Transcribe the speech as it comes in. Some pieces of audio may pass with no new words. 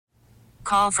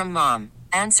Call from mom.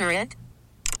 Answer it.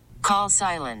 Call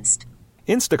silenced.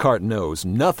 Instacart knows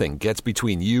nothing gets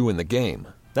between you and the game.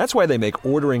 That's why they make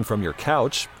ordering from your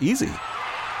couch easy.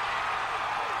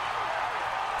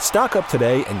 Stock up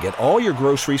today and get all your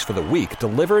groceries for the week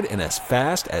delivered in as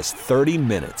fast as 30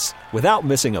 minutes without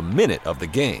missing a minute of the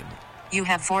game. You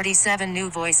have 47 new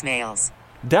voicemails.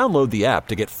 Download the app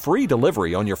to get free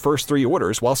delivery on your first 3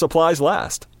 orders while supplies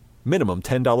last. Minimum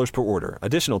 $10 per order.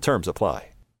 Additional terms apply.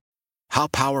 How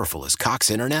powerful is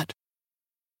Cox Internet?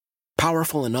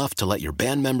 Powerful enough to let your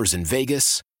band members in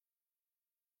Vegas,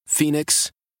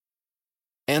 Phoenix,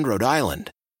 and Rhode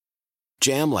Island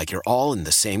jam like you're all in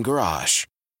the same garage.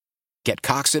 Get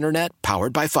Cox Internet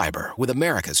powered by fiber with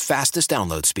America's fastest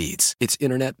download speeds. It's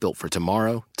internet built for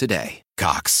tomorrow, today.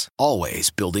 Cox, always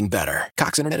building better.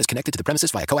 Cox Internet is connected to the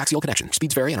premises via coaxial connection.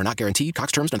 Speeds vary and are not guaranteed.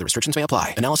 Cox terms and other restrictions may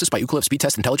apply. Analysis by Ookla Speed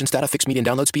Test Intelligence Data. Fixed median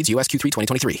download speeds. US Q3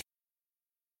 2023.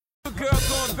 Girl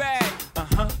going bad.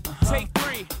 Take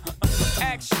 3.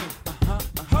 Action.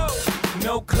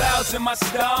 No clouds in my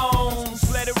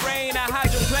stones. Let it rain. I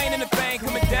hydroplane in the thing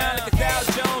coming down like a Dow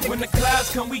Jones. When the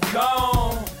clouds come, we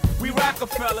gone. We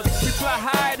Rockefeller. We fly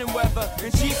higher than weather.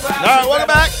 And cheap out. All right, welcome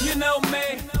back. You know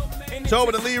me.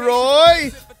 Tobin and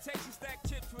Leroy.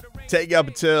 Take you up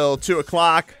until 2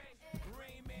 o'clock.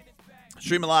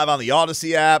 Streaming live on the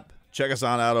Odyssey app. Check us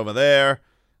on out over there.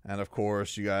 And, of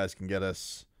course, you guys can get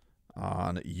us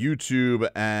on YouTube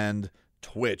and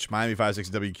Twitch. Miami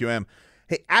 560 WQM.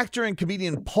 Hey, actor and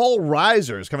comedian Paul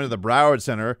Reiser is coming to the Broward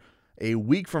Center a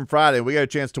week from Friday. We got a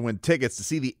chance to win tickets to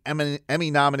see the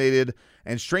Emmy-nominated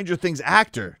and Stranger Things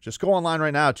actor. Just go online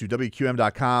right now to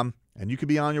WQM.com, and you could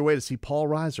be on your way to see Paul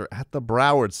Reiser at the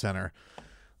Broward Center.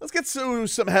 Let's get to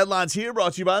some headlines here,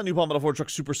 brought to you by the new Palmetto Ford Truck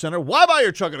Super Center. Why buy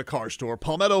your truck at a car store?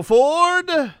 Palmetto Ford.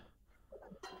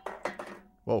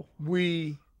 Whoa.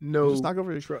 We know Just knock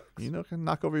over your trucks. You know, can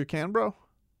knock over your can, bro?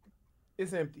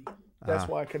 It's empty. That's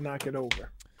why I could knock it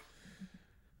over.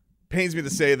 Pains me to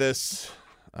say this,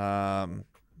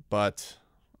 but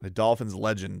the Dolphins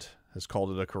legend has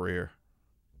called it a career.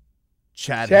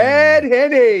 Chad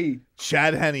Henne.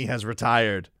 Chad Henne has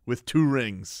retired with 2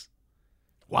 rings.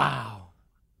 Wow.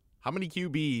 How many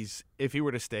QBs, if he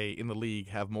were to stay in the league,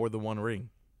 have more than 1 ring?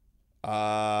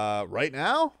 Right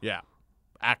now? Yeah.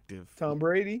 Active. Tom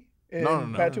Brady and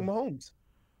No. Patrick Mahomes.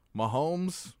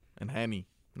 Mahomes and Henne.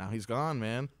 Now he's gone,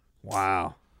 man.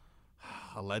 Wow.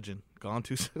 A legend. Gone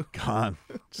too soon. Gone.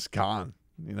 Just gone.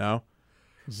 You know?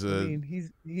 I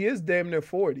mean, he is damn near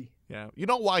 40. Yeah. You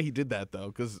know why he did that, though?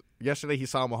 Because yesterday he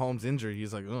saw Mahomes injured.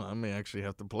 He's like, oh, I may actually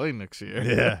have to play next year.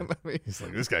 Yeah. I mean, He's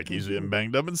like, this guy keeps getting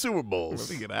banged up in Super Bowls.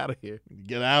 let me get out of here.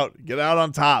 Get out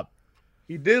on top.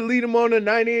 He did lead him on a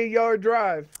 98-yard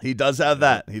drive. He does have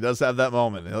that. He does have that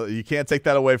moment. You can't take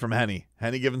that away from Henne.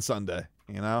 Henne given Sunday,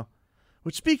 you know?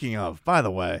 Which, speaking of, by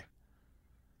the way.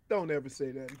 Don't ever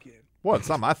say that again. Well, it's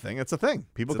not my thing. It's a thing.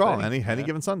 People It's a call it thing. Henne Yeah.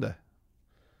 given Sunday.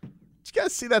 Did you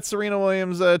guys see that Serena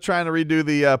Williams trying to redo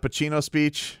the Pacino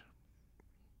speech?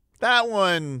 That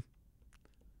one.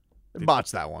 They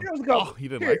botched that one. There was a couple. Oh, he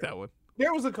didn't like that one.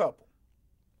 There was a couple.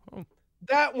 Oh.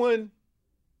 That one,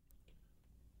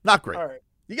 Not great. all right.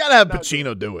 You got to have Not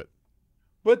Pacino do it.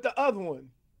 But the other one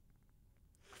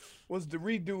was the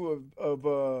redo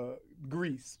of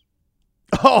Grease.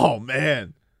 Oh,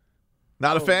 man.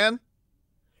 Not a Oh. fan?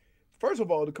 First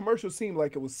of all, the commercial seemed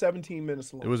like it was 17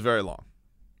 minutes long. It was very long.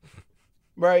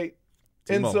 right?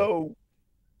 Team And so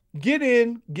get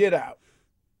in, get out.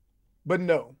 But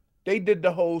no, they did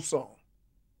the whole song.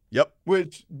 Yep.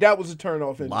 Which that was a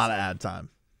turnoff. A lot of ad time.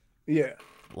 Yeah.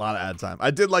 A lot of ad time.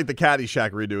 I did like the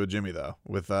Caddyshack redo with Jimmy though.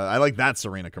 With I like that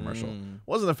Serena commercial.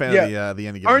 Wasn't a fan of the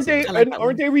end of Aren't they like that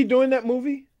aren't they redoing that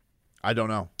movie? I don't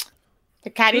know. The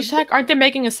Caddyshack? Aren't they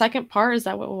making a second part? Is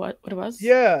that what it was?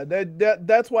 Yeah,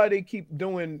 that's why they keep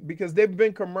doing, because they've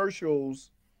been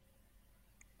commercials.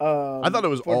 I thought it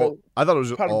was all.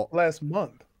 Last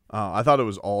month. I thought it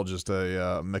was all just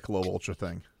a Michelob Ultra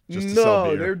thing. Just to No,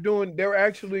 sell beer. they're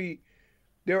actually.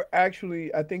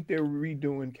 I think they're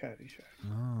redoing Caddyshack.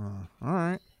 Oh,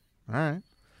 all right.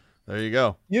 There you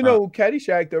go. You know,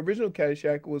 Caddyshack, the original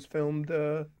Caddyshack was filmed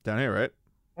Down here, right?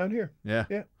 down here. Yeah.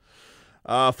 Yeah.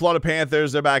 Florida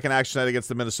Panthers, they're back in action tonight against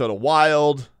the Minnesota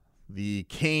Wild. The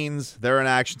Canes, they're in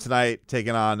action tonight,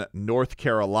 taking on North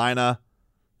Carolina.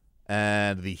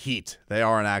 And the Heat, they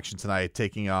are in action tonight,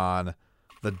 taking on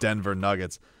the Denver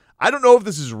Nuggets. I don't know if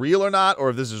this is real or not, or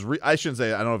if this is I shouldn't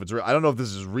say I don't know if it's real. I don't know if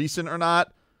this is recent or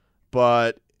not,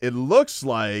 but it looks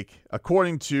like,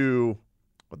 according to,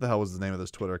 what the hell was the name of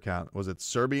this Twitter account? Was it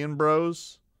Serbian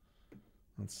Bros?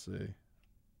 Let's see.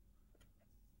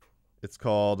 It's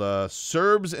called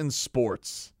Serbs in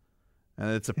Sports.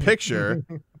 and it's a picture.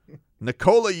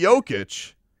 Nikola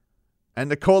Jokic and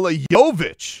Nikola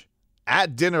Jovic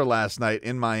at dinner last night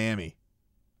in Miami.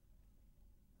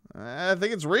 I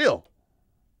think it's real.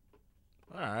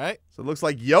 All right. So it looks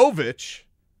like Jovic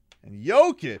and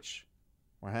Jokic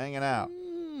were hanging out.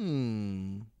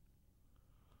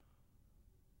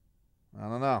 I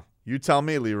don't know. You tell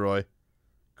me, Leroy.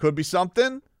 Could be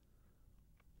something.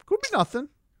 Could be nothing.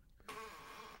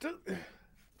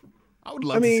 I would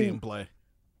love to see him play.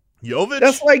 Jovic?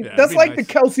 That's like nice. the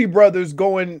Kelsey brothers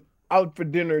going out for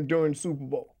dinner during Super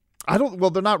Bowl.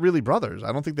 They're not really brothers.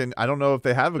 I don't know if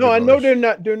they have a No, good I know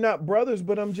relationship. they're not brothers,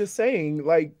 but I'm just saying,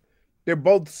 like, they're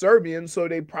both Serbian, so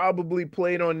they probably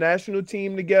played on national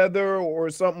team together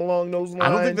or something along those lines. I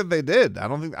don't think that they did. I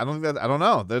don't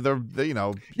know. They're you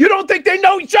know. You don't think they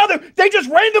know each other? They just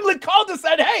randomly called and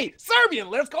said, "Hey,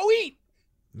 Serbian, let's go eat."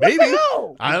 Maybe. What the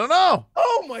hell? I don't know.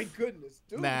 Oh my goodness,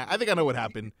 dude. Nah, I think I know what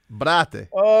happened. Brate.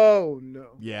 Oh no.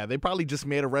 Yeah, they probably just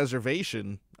made a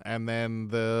reservation, and then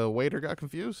the waiter got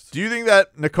confused. Do you think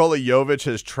that Nikola Jovic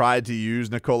has tried to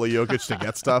use Nikola Jokic to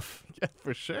get stuff? Yeah,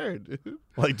 for sure, dude.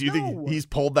 Like, do you think he's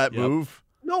pulled that move?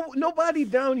 No, nobody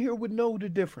down here would know the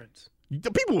difference.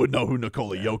 The people would know who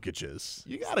Nikola Jokic is.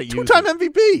 You gotta use Two-time it.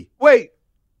 MVP. Wait,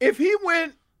 if he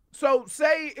went, so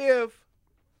say if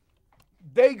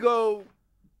they go,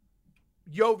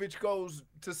 Jovic goes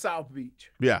to South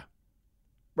Beach, Yeah.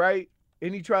 right?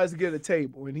 And he tries to get a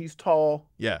table, and he's tall,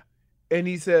 Yeah. and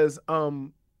he says,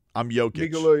 I'm Jokic.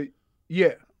 Nikola,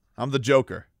 yeah, I'm the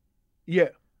Joker. yeah.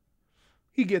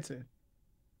 He gets in.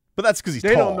 But that's because he's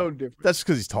They tall. don't know the difference. That's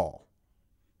because he's tall.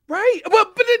 Right?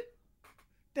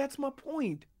 That's my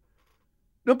point.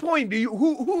 The point, do you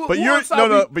who But who you're on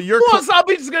South Beach- you're who on South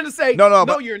Beach is gonna say no,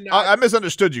 but you're not. I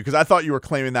misunderstood you because I thought you were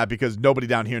claiming that because nobody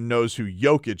down here knows who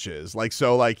Jokic is.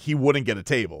 Like he wouldn't get a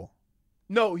table.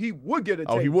 No, he would get a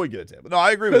table. Oh, he would get a table. No,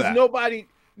 I agree with Because that. nobody,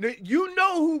 you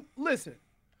know who, listen,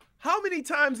 how many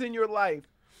times in your life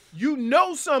you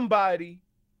know somebody,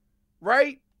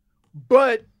 right?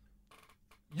 But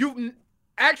you've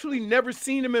actually never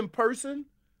seen them in person.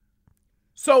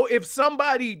 So if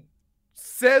somebody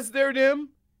says they're them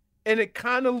and it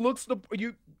kind of looks,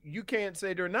 you can't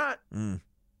say they're not. Mm.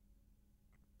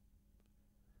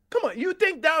 Come on, you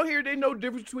think down here they know the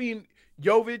difference between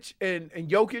Jovic and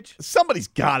Jokic? Somebody's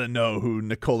got to know who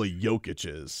Nikola Jokic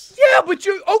is. Yeah, but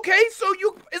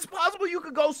it's possible you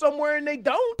could go somewhere and they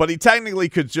don't. But he technically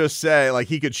could just say, like,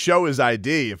 he could show his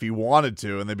ID if he wanted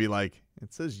to, and they'd be like,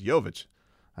 it says Jovic.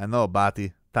 I know,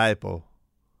 Bati. Typo.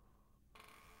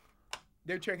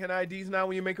 They're checking IDs now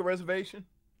when you make a reservation?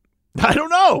 I don't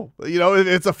know. You know, if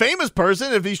it's a famous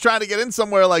person, if he's trying to get in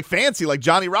somewhere like fancy, like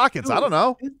Johnny Rockets, I don't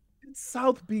know. It's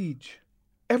South Beach.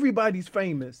 Everybody's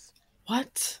famous.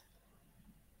 What?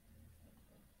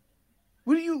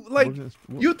 What do you, like,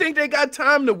 you think they got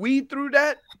time to weed through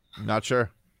that? I'm not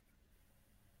sure.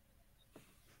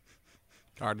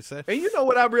 Hard to say. And you know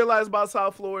what I realized about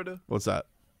South Florida? What's that?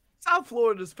 South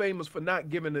Florida's famous for not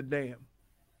giving a damn.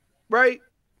 Right?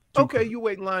 Okay, you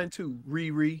wait in line too,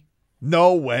 Riri.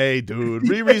 No way, dude.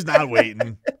 Riri's not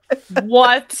waiting.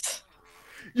 What?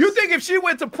 You think if she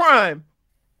went to Prime,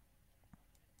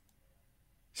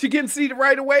 she getting seated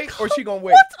right away, or she gonna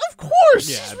wait? What? Of course.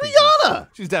 Yeah, She's I think so. Rihanna.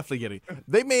 She's definitely getting.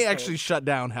 They may actually shut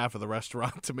down half of the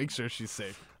restaurant to make sure she's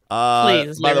safe.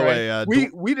 Please, by the Leroy. way,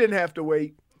 We didn't have to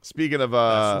wait. speaking of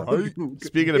That's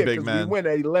speaking of Yeah, big 'cause men, we went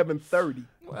at 11:30.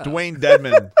 Dwayne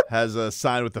Dedman has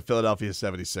signed with the Philadelphia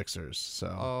 76ers. So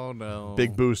Oh no!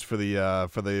 big boost for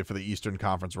the Eastern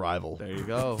Conference rival. There you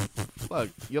go. Look,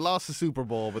 you lost the Super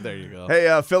Bowl, but there you go.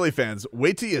 Hey, Philly fans,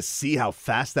 wait till you see how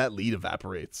fast that lead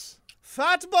evaporates.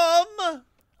 Fat bum.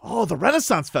 Oh, the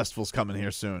Renaissance Festival's coming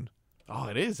here soon. Oh,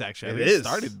 it is actually. I It think is.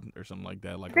 started or something like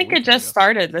that. Like I think it just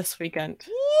started this weekend.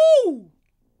 Woo!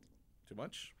 Too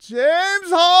much. James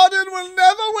Harden will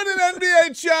never win an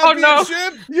NBA Oh, no.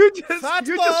 championship. You just want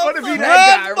to be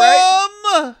that guy, right?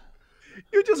 Bum.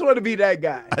 You just want to be that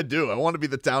guy. I do. I want to be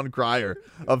the town crier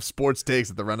of sports takes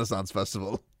at the Renaissance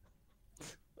Festival.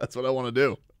 That's what I want to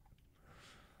do.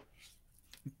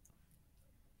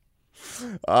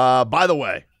 By the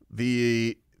way,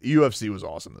 the UFC was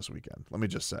awesome this weekend. Let me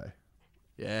just say.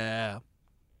 Yeah.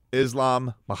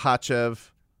 Islam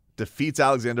Makhachev defeats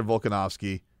Alexander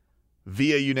Volkanovski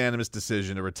via unanimous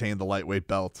decision to retain the lightweight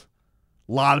belt.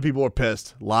 A lot of people were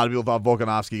pissed. A lot of people thought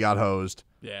Volkanovski got hosed.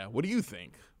 Yeah. What do you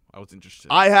think? I was interested.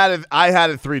 I had it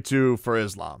 3-2 for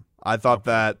Islam. I thought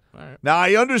that. All right. Now,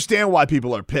 I understand why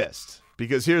people are pissed,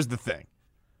 because here's the thing.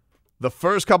 The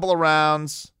first couple of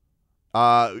rounds,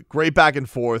 great back and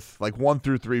forth, like 1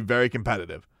 through 3, very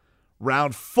competitive.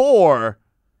 Round 4,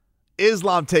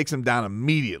 Islam takes him down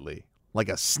immediately. like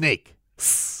a snake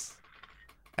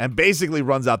and basically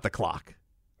runs out the clock.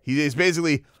 He just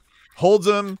basically holds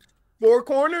him. 4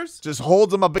 corners? Just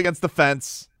holds him up against the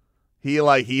fence. He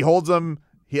holds him.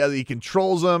 He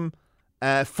controls him.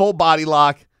 Full body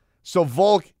lock. So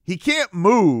Volk, he can't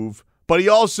move, but he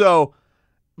also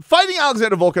fighting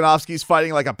Alexander Volkanovski is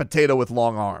fighting like a potato with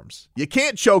long arms. You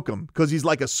can't choke him because he's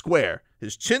like a square.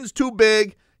 His chin's too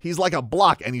big. He's like a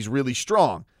block, and he's really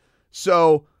strong.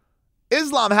 So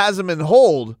Islam has him in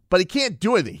hold, but he can't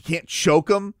do anything. He can't choke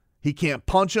him. He can't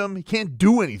punch him. He can't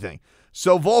do anything.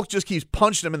 So Volk just keeps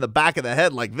punching him in the back of the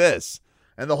head like this.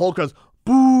 And the Hulk goes,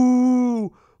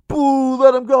 boo, boo,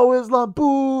 let him go, Islam,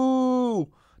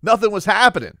 boo. Nothing was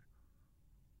happening.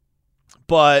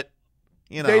 But,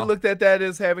 you know. They looked at that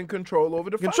as having control over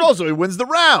the fight. Control, so he wins the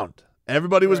round.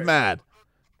 Everybody was mad.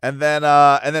 And then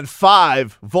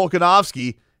 5,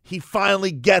 Volkanovski, he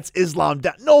finally gets Islam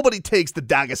down. Nobody takes the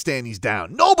Dagestanis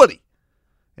down. Nobody.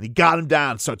 And he got him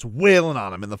down, starts wailing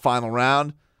on him in the final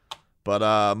round.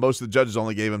 But most of the judges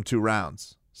only gave him 2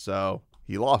 rounds. So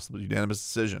he lost with unanimous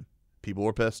decision. People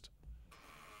were pissed.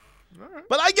 All right.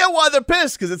 But I get why they're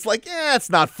pissed, because it's like, that's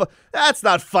not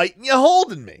fighting. You're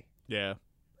holding me. Yeah.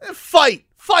 Fight,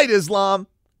 Islam.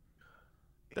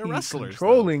 They're He's wrestlers.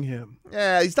 controlling him.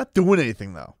 Yeah, he's not doing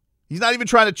anything, though. He's not even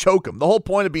trying to choke him. The whole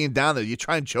point of being down there, you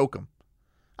try and choke him.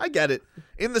 I get it.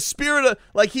 In the spirit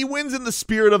of, he wins in the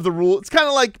spirit of the rule. It's kind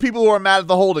of like people who are mad at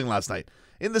the holding last night.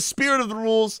 In the spirit of the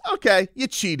rules, okay, you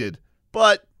cheated,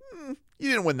 but you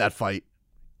didn't win that fight.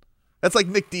 That's like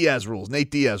Nate Diaz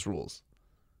rules.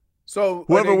 So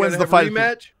whoever wins the fight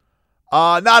rematch?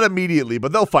 Not immediately,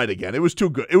 but they'll fight again. It was too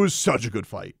good. It was such a good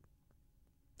fight.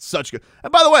 Such good.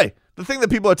 And by the way, the thing that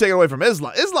people are taking away from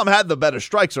Islam had the better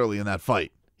strikes early in that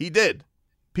fight. He did.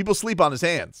 People sleep on his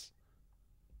hands.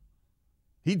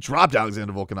 He dropped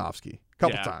Alexander Volkanovski a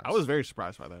couple times. I was very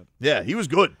surprised by that. Yeah, he was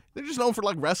good. They're just known for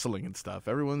wrestling and stuff.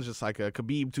 Everyone's just like a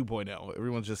Khabib 2.0.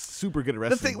 Everyone's just super good at The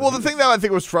wrestling. thing that I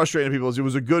think was frustrating to people is it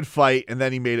was a good fight, and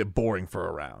then he made it boring for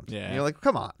a round. Yeah. And you're like,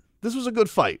 come on. This was a good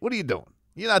fight. What are you doing?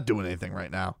 You're not doing anything right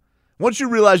now. Once you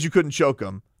realize you couldn't choke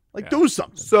him, do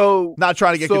something. So not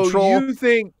trying to get control. So you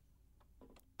think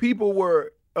people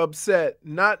were upset,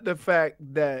 not the fact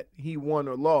that he won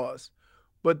or lost,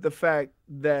 but the fact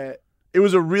that it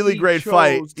was a really great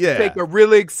fight. Yeah. Take a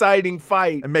really exciting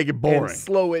fight and make it boring. And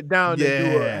slow it down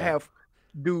and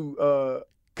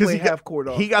play half court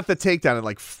off. He got the takedown in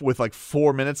with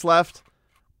 4 minutes left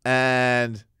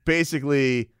and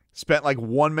basically spent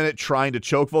 1 minute trying to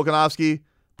choke Volkanovski.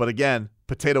 But again,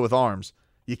 potato with arms.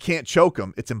 You can't choke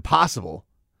him. It's impossible.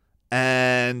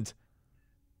 And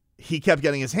he kept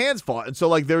getting his hands fought. And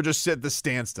so they were just at the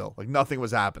standstill. Nothing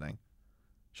was happening.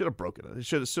 Should have broken it. He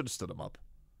should have stood him up.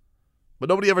 But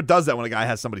nobody ever does that when a guy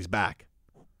has somebody's back.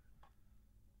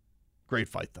 Great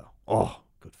fight, though. Oh,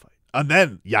 good fight. And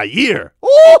then Yair.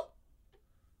 Oh!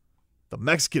 The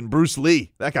Mexican Bruce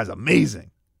Lee. That guy's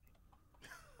amazing.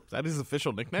 Is that his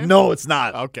official nickname? No, it's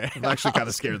not. Okay. I'm actually kind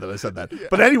of scared that I said that. Yeah.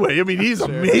 But anyway, he's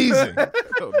amazing.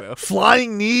 Oh, no.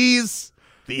 Flying knees,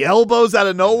 the elbows out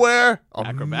of nowhere.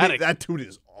 Acrobatic. That dude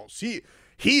is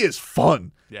he is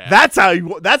fun. Yeah. That's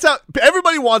how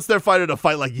everybody wants their fighter to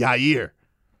fight like Yair.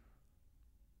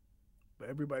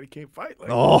 Everybody can't fight like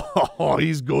that.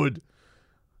 He's good.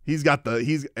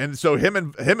 And so him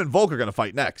and Volk are going to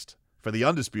fight next for the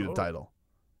undisputed title.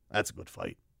 That's a good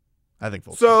fight. I think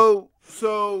Volk.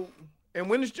 So and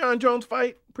when does John Jones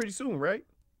fight? Pretty soon, right?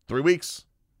 3 weeks.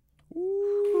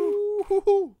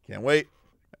 Ooh. Can't wait.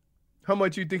 How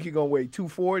much you think he's going to weigh?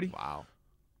 240? Wow.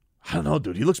 I don't know,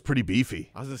 dude. He looks pretty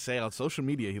beefy. I was going to say, on social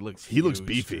media, he looks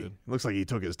beefy. Dude. He looks like he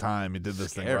took his time. He did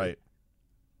this thing right.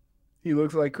 He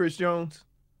looks like Chris Jones?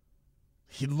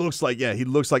 He looks like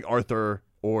Arthur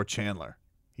or Chandler.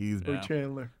 He's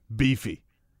Chandler. Beefy.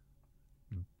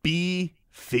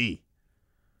 Beefy.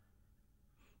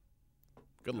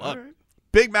 Good luck. Right.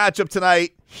 Big matchup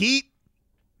tonight. Heat,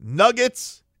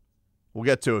 Nuggets. We'll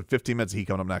get to it. 15 minutes of Heat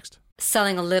coming up next.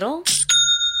 Selling a little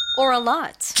or a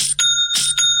lot?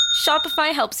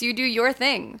 Shopify helps you do your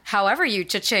thing, however you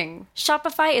cha-ching.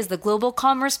 Shopify is the global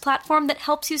commerce platform that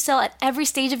helps you sell at every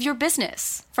stage of your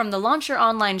business. From the launch your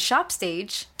online shop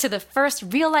stage, to the first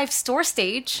real-life store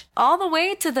stage, all the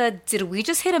way to the did we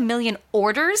just hit 1 million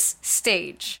orders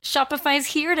stage. Shopify's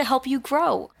here to help you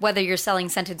grow. Whether you're selling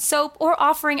scented soap or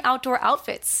offering outdoor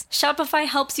outfits, Shopify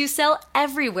helps you sell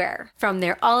everywhere. From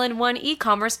their all-in-one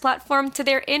e-commerce platform to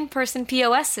their in-person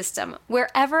POS system.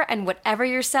 Wherever and whatever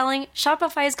you're selling,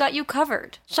 Shopify's got you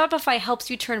covered. Shopify helps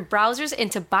you turn browsers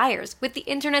into buyers with the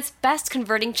internet's best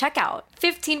converting checkout.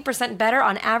 15% better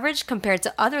on average compared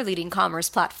to other leading commerce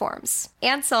platforms.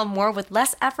 And sell more with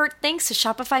less effort thanks to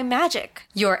Shopify Magic,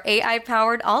 your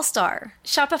AI-powered all-star.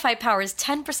 Shopify powers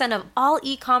 10% of all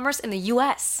e-commerce in the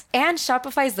U.S. And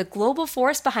Shopify is the global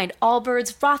force behind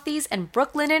Allbirds, Rothy's, and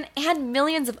Brooklinen, and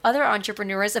millions of other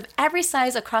entrepreneurs of every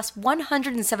size across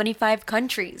 175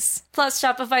 countries. Plus,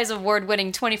 Shopify's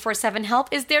award-winning 24/7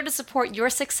 help is there to support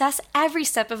your success every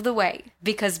step of the way.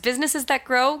 Because businesses that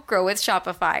grow, grow with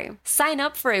Shopify. Sign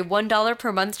up for a $1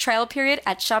 per month trial period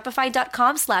at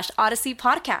shopify.com/Odyssey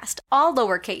Podcast, all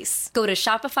lowercase. Go to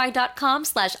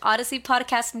shopify.com/Odyssey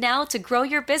Podcast now to grow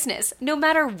your business, no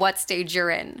matter what stage you're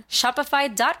in.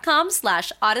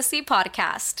 Shopify.com/Odyssey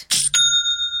Podcast.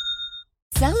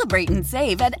 Celebrate and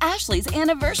save at Ashley's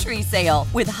Anniversary Sale.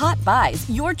 With Hot Buys,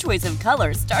 your choice of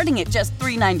colors starting at just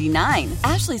 $3.99.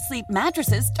 Ashley Sleep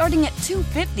mattresses starting at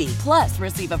 $2.50. Plus,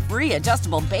 receive a free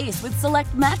adjustable base with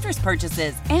select mattress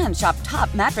purchases. And shop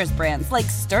top mattress brands like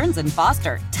Stearns &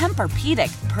 Foster,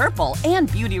 Tempur-Pedic, Purple, and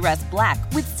Beautyrest Black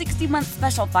with 60-month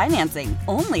special financing.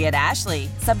 Only at Ashley.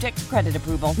 Subject to credit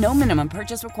approval. No minimum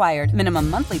purchase required. Minimum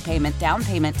monthly payment, down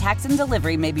payment, tax, and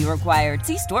delivery may be required.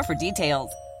 See store for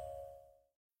details.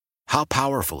 How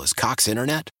powerful is Cox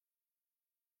Internet?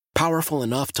 Powerful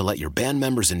enough to let your band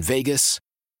members in Vegas,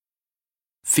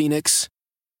 Phoenix,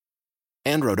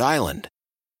 and Rhode Island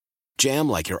jam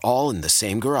like you're all in the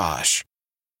same garage.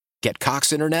 Get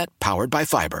Cox Internet powered by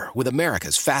fiber with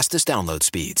America's fastest download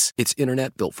speeds. It's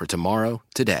internet built for tomorrow,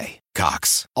 today.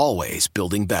 Cox, always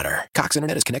building better. Cox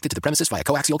Internet is connected to the premises via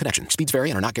coaxial connection. Speeds vary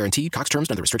and are not guaranteed. Cox terms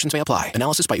and other restrictions may apply.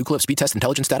 Analysis by Ookla Speed Test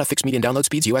Intelligence Data. Fixed median download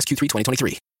speeds. US Q3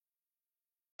 2023.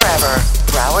 Forever,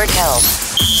 Broward Health.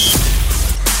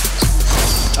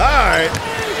 All right.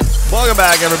 Welcome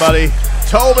back, everybody.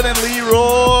 Tobin and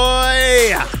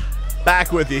Leroy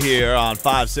back with you here on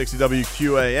 560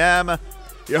 WQAM.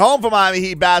 You're home for Miami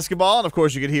Heat basketball, and of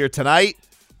course you can hear tonight,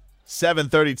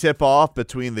 7:30 tip-off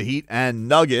between the Heat and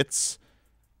Nuggets.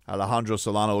 Alejandro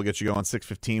Solano will get you going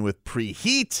 6:15 with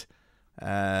preheat,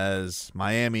 as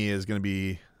Miami is going to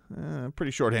be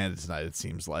pretty shorthanded tonight, it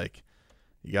seems like.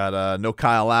 You got no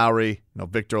Kyle Lowry, no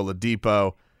Victor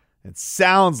Oladipo. It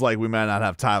sounds like we might not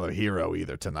have Tyler Hero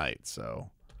either tonight. So,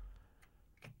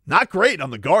 not great on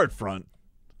the guard front.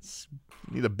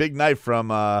 Need a big night from.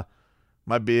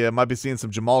 Might be seeing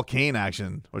some Jamal Cain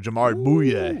action or Jamar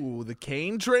Bouye. Ooh, the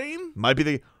Cain train might be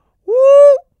the.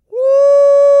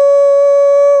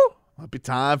 Might be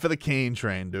time for the Cain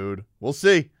train, dude. We'll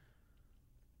see.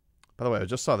 By the way, I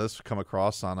just saw this come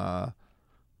across on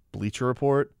Bleacher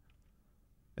Report.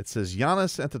 It says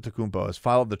Giannis Antetokounmpo has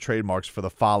filed the trademarks for the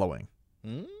following.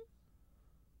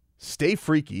 Stay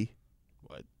Freaky.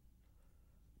 What?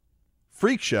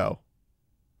 Freak Show.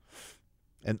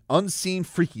 And Unseen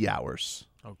Freaky Hours.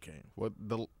 Okay. What?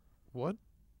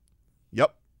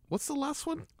 Yep. What's the last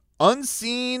one?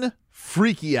 Unseen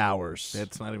Freaky Hours.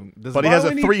 That's not even. But he has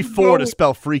a 3-4 to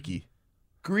spell freaky.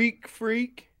 Greek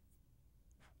freak?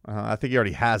 I think he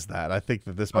already has that. I think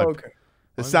that this might. Okay.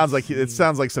 It sounds like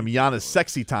some Giannis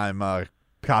sexy time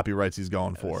copyrights he's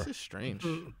going for. This is strange. I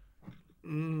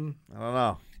don't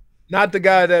know. Not the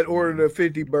guy that ordered a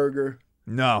 50 burger.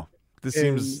 No, this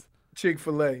seems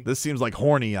Chick-fil-A. This seems like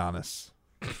horny Giannis.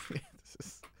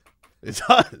 It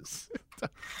does.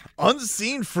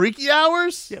 Unseen Freaky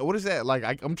Hours? Yeah, what is that?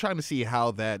 Like, I'm trying to see how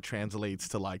that translates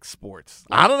to, like, sports.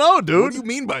 I don't know, dude. What do you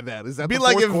mean by that? Is that be the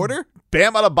like fourth if quarter?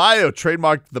 Bam Adebayo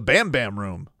trademarked the Bam Bam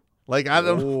Room. Like, I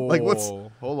don't like what's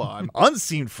hold on.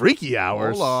 Unseen Freaky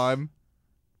Hours. Hold on.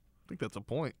 I think that's a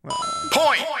point.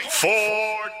 Point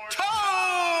for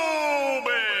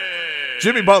Toby.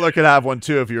 Jimmy Butler could have one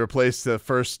too if you replaced the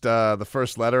first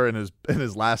letter in his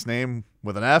last name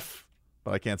with an F,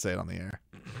 but I can't say it on the air.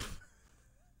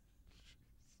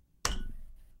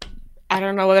 I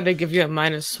don't know whether to give you a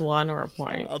 -1 or a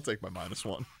point. I'll take my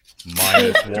 -1.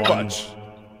 -1.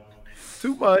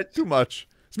 Too much. Too much.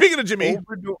 Speaking of Jimmy,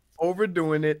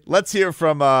 overdoing it. Let's hear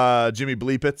from Jimmy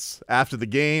Bleepitz after the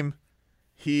game.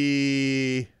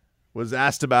 He was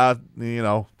asked about,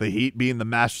 the Heat being the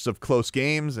masters of close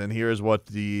games, and here's what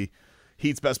the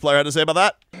Heat's best player had to say about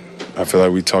that. I feel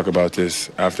like we talk about this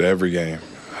after every game,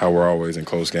 how we're always in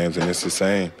close games, and it's the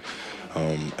same.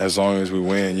 As long as we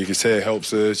win, you can say it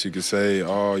helps us. You can say,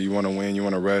 oh, you want to win, you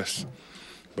want to rest.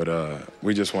 But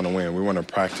we just want to win. We want to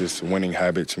practice winning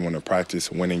habits. We want to practice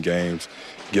winning games,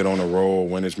 get on a roll,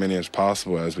 win as many as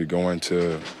possible as we go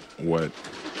into what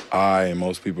I and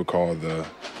most people call the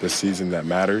season that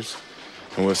matters.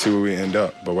 And we'll see where we end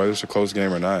up. But whether it's a close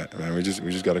game or not, man, we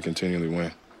just got to continually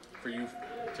win. For you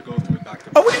to go through it back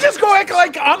to Oh, we just go act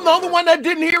like I'm the only one that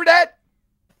didn't hear that?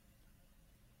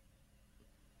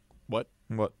 What?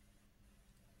 What?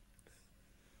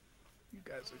 You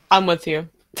guys are... I'm with you.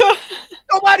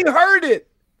 Nobody heard it.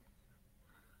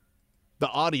 The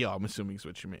audio, I'm assuming, is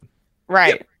what you mean.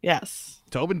 Right. Yes.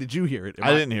 Tobin, did you hear it?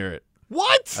 I didn't hear it.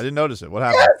 What? I didn't notice it. What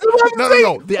happened? Yes,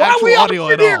 No. The Why actual we all audio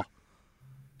at sit here? all.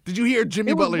 Did you hear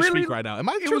Jimmy It was Butler really- speak right now? Am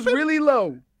I It was tripping? really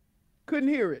low. Couldn't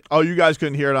hear it. Oh, you guys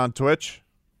couldn't hear it on Twitch?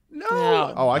 No.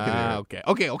 Oh, I can hear it.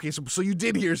 Okay. So you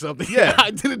did hear something. Yeah.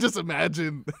 I didn't just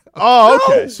imagine. Oh,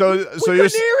 okay. No, So we you're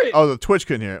couldn't hear it. Oh, the Twitch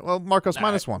couldn't hear it. Well, Marcos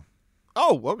 -1.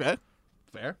 Oh, okay.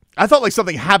 Fair. I thought like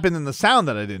something happened in the sound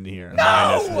that I didn't hear. -1.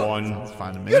 That's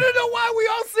fine to me. You don't know why we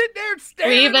all sit there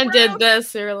staring We even did around?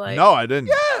 this. You're like, No, I didn't.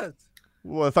 Yes.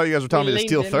 Well, I thought you guys were telling me to leaned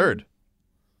steal in. third.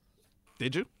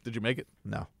 Did you? Did you make it?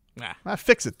 No. Nah.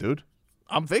 Fix it, dude.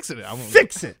 I'm fixing it.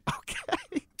 Fix it.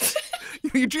 Okay.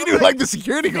 You treated it like the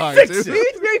security guard, Fix dude.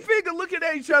 it. DJ Figure looking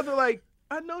at each other like,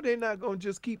 I know they're not going to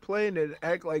just keep playing it and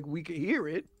act like we can hear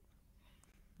it.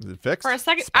 Is it fixed? for a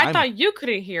second, I thought you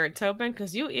couldn't hear it, Tobin,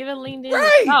 because you even leaned in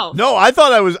Right. yourself. No, I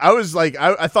thought I was like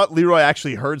I thought Leroy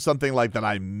actually heard something like that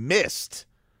I missed.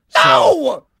 So,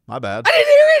 No! my bad. I didn't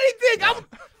hear anything.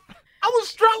 I was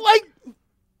struck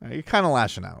like, You're kind of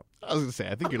lashing out. I was gonna say,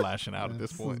 I think you're lashing out at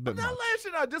this point. I'm not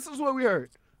lashing out. This is what we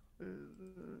heard.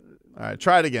 All right,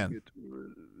 try it again.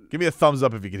 Give me a thumbs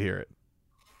up if you can hear it.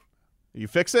 You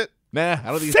fix it? Nah, I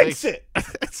don't think Fix it's it.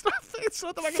 It's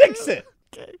not that I can Fix do. it.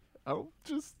 Okay. I'll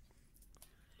just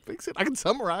fix it. I can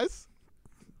summarize.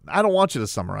 I don't want you to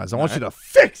summarize. I want All you right. to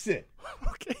fix it.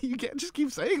 Okay, you can't just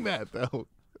keep saying that though.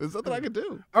 There's nothing I can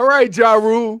do. All right, Ja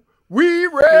Rule. We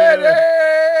ready.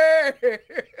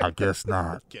 I guess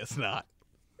not. Guess not.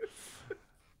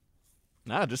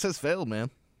 Nah, it just says failed,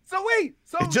 man. So wait.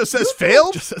 So It just says you two-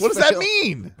 failed? Just says What does that failed.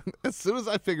 mean? As soon as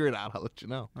I figure it out, I'll let you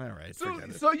know. All right.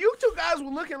 So you two guys were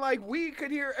looking like we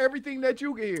could hear everything that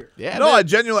you could hear. Yeah. No, man. I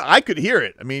genuinely I could hear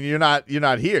it. I mean, you're not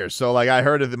here. So like I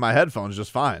heard it in my headphones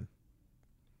just fine.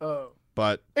 Oh.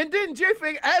 But And then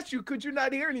J-Fig asked you, could you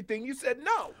not hear anything? You said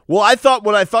no. well,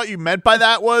 what I thought you meant by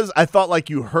that was I thought like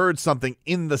you heard something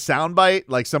in the soundbite,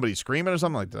 like somebody screaming or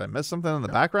something. Like, did I miss something in the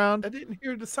background? I didn't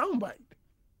hear the soundbite.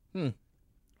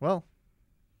 Well,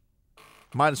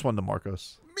 -1 to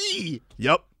Marcos. Me.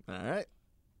 Yep. All right.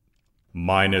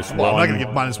 -1. Well, I'm not gonna give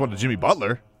 -1 to Jimmy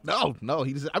Butler. No.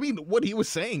 He just. I mean, what he was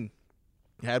saying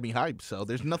had me hyped. So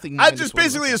there's nothing. I just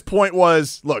basically his point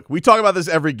was, look, we talk about this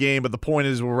every game, but the point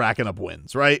is we're racking up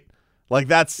wins, right? Like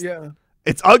that's Yeah.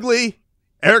 it's ugly.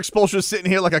 Eric Spoelstra's sitting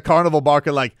here like a carnival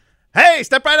barker, like, hey,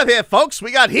 step right up here, folks.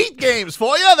 We got Heat games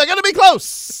for you. They're gonna be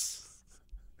close.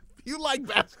 You like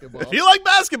basketball. If you like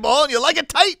basketball and you like it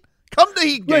tight, come to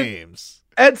Heat games.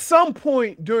 At some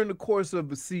point during the course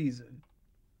of a season,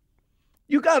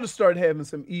 you got to start having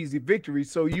some easy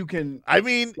victories so you can. I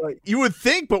mean, like, you would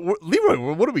think, but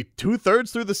Leroy, what are we,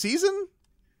 2/3 through the season?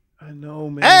 I know,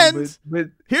 man. And but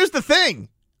here's the thing.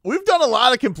 We've done a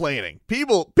lot of complaining.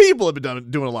 People have been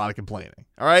doing a lot of complaining,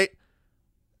 all right?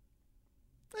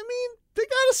 I mean, they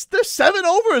got us. They're 7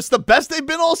 over. It's the best they've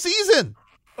been all season.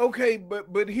 okay,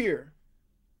 but here.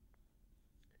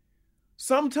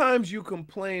 Sometimes you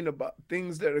complain about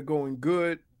things that are going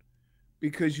good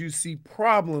because you see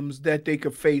problems that they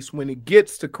could face when it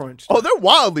gets to crunch time. Oh, they're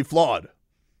wildly flawed.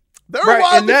 They're Right,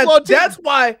 and wildly flawed.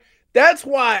 team. that's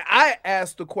why I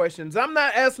ask the questions. I'm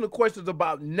not asking the questions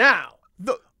about now.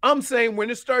 I'm saying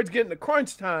when it starts getting to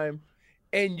crunch time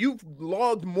and you've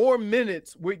logged more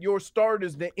minutes with your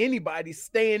starters than anybody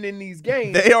staying in these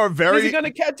games. They are very going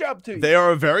to catch up to you. They are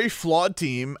a very flawed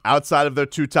team outside of their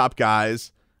 2 top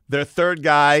guys. Their third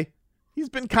guy, he's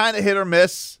been kind of hit or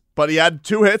miss, but he had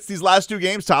 2 hits these last 2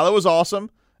 games. Tyler was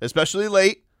awesome, especially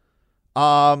late.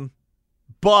 But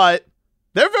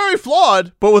they're very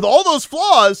flawed. But with all those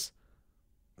flaws,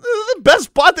 they're the best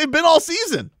spot they've been all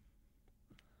season.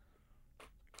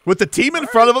 With the team in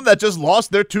front of them that just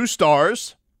lost their 2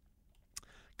 stars,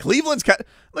 Cleveland's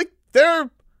like they're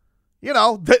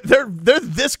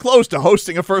this close to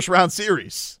hosting a first round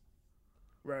series.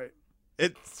 Right.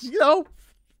 It's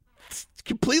it's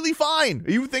completely fine.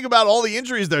 You think about all the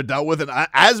injuries they're dealt with and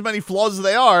as many flaws as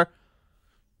they are.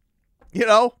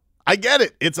 I get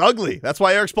it. It's ugly. That's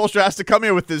why Eric Spoelstra has to come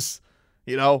here with this.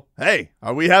 Hey,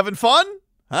 are we having fun?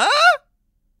 Huh?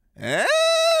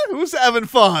 Who's having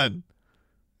fun?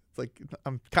 It's like,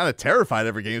 I'm kind of terrified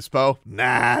every game, Spo.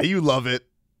 Nah, you love it.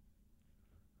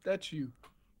 That's you.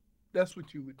 That's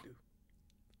what you would do.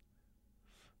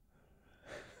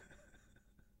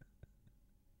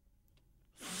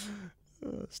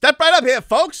 Step right up here,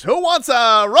 folks. Who wants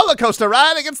a roller coaster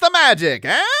ride against the Magic,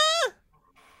 huh?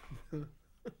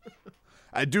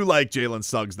 I do like Jalen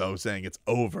Suggs, though, saying it's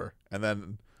over, and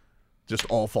then just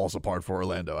all falls apart for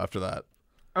Orlando after that.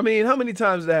 I mean, how many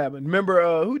times did that happen?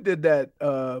 Remember who did that?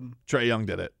 Trae Young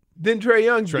did it. Then Trae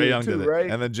Young Trae Young did it, right?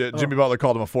 And then Jimmy Butler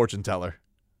called him a fortune teller.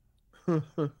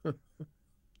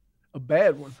 A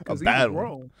bad one. A He bad was one.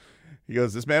 wrong. He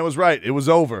goes, this man was right. It was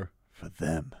over for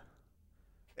them.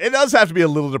 It does have to be a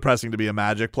little depressing to be a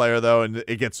Magic player, though, and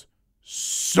it gets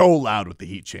so loud with the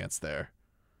Heat chants there.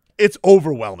 It's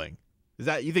overwhelming.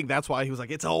 You think that's why he was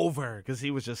like, it's over? Because he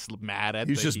was just mad at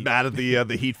He's just Heat. mad at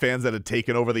the Heat fans that had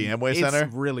taken over the Amway Center.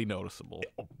 It's really noticeable.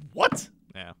 What?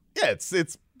 Yeah. Yeah,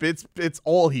 it's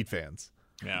all Heat fans.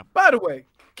 Yeah. By the way,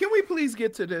 can we please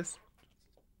get to this?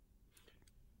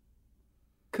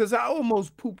 Because I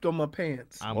almost pooped on my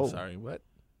pants. I'm sorry, what?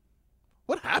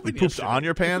 What You happened pooped yesterday? on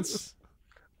your pants?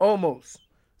 Almost.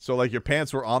 So, like, your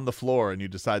pants were on the floor and you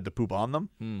decided to poop on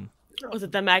them? Was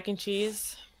it the mac and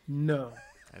cheese? No.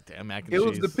 That damn mac and It cheese.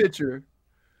 was the picture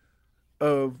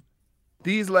of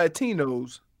these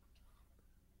Latinos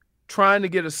trying to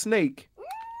get a snake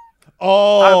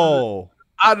Oh.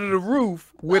 out of the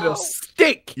roof with a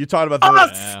stick. You talking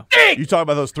about A stick! You talking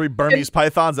about those 3 Burmese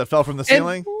pythons that fell from the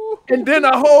ceiling? And then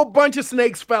a whole bunch of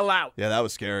snakes fell out. Yeah, that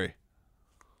was scary.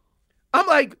 I'm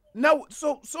like, no.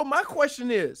 So my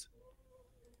question is,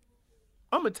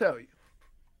 I'm gonna tell you,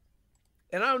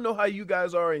 and I don't know how you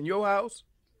guys are in your house,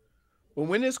 but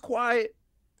when it's quiet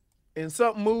and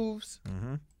something moves,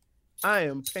 I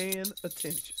am paying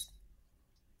attention.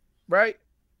 Right?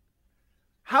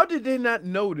 How did they not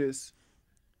notice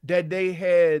that they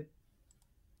had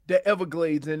the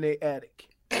Everglades in their attic?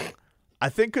 I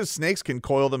think because snakes can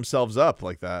coil themselves up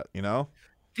like that, you know?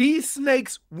 These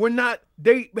snakes were not,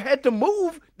 they had to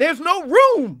move. There's no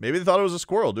room. Maybe they thought it was a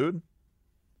squirrel, dude.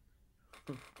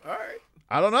 All right.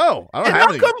 I don't know. I don't And have how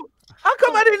any.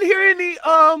 come I didn't hear any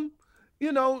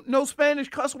no Spanish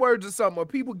cuss words or something, or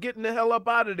people getting the hell up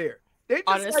out of there? They just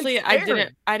Honestly, like I staring.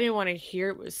 didn't want to hear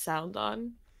it with sound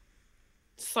on.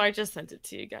 So I just sent it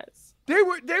to you guys.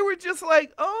 They were just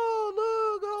like,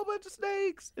 oh look, a whole bunch of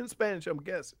snakes in Spanish, I'm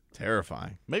guessing.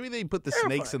 Terrifying. Maybe they put the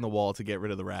snakes in the wall to get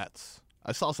rid of the rats.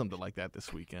 I saw something like that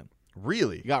this weekend.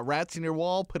 Really? You got rats in your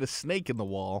wall, put a snake in the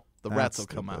wall, the rats will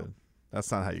come out. That's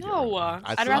not how you No, I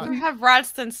I'd saw rather it. have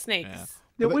rats than snakes. Yeah.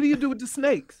 Then what do you do with the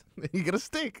snakes? You get a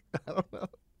stick. I don't know.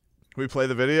 Can we play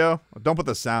the video? Don't put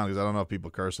the sound because I don't know if people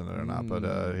curse in it or not. But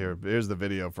here's the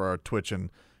video for our Twitch and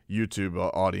YouTube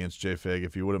audience, JFig,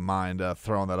 if you wouldn't mind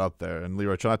throwing that up there. And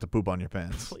Leroy, try not to poop on your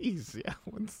pants. Please, yeah.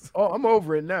 Oh, I'm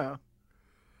over it now.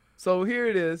 So here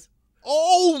it is.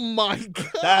 Oh my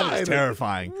god. That is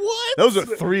terrifying. What? Those are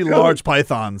 3 large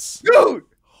pythons. Dude.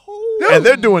 And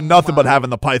they're doing nothing but having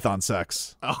the python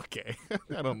sex. Okay.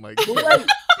 I don't like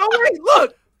Wait,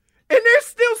 look. And they're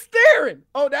still staring.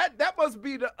 Oh, that must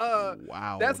be the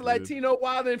wow. That's dude. Latino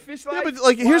Wild and Fish Life. Yeah, but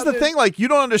like, here's the thing: like, you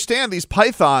don't understand these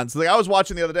pythons. Like, I was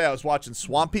watching the other day. I was watching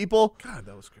Swamp People. God,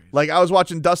 that was crazy. Like, I was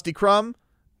watching Dusty Crumb,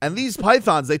 and these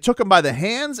pythons, they took him by the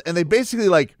hands, and they basically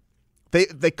like,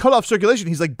 they cut off circulation.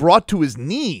 He's like brought to his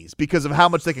knees because of how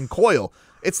much they can coil.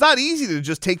 It's not easy to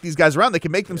just take these guys around. They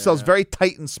can make themselves very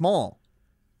tight and small.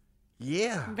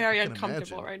 Yeah. I'm very I can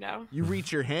uncomfortable imagine. right now. You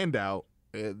reach your hand out,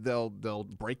 they'll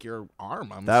break your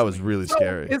arm. That was really So,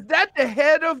 scary. is that the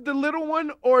head of the little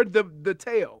one or the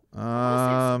tail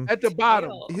at the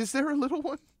bottom? Is there a little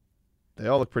one? They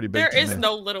all look pretty big. There to is me.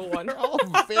 no little one. They're all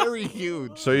very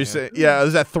huge. So you say, yeah,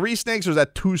 is that 3 snakes or is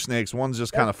that 2 snakes? One's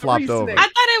just kind of flopped over. I thought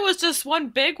it was just one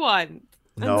big one.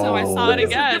 Until I saw it It's a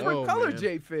again. different color,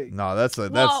 J-Fig. No, that's a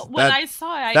Well, when I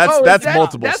saw it, that's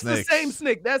multiple that's snakes. the same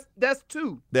snake. That's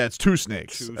 2. Yeah, it's 2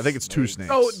 snakes. I think it's 2 snakes.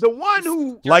 So the one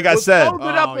who Like I was said, folded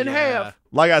up in half.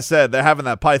 like I said, they're having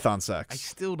that python I sex.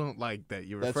 still don't like that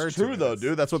you refer That's to true it though, as-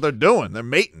 dude. That's what they're doing. They're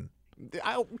mating.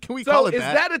 Can we So call it is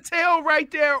that? that a tail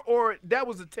right there, or that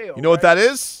was a tail? You know what that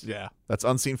is? Yeah. That's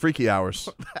unseen freaky hours.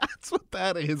 That's what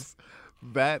that is.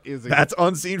 That is. That's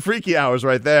unseen freaky hours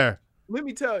right there. Let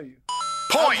me tell you.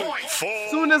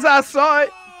 Soon as I saw it,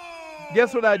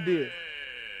 guess what I did?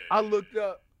 I looked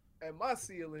up at my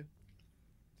ceiling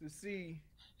to see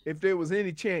if there was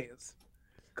any chance.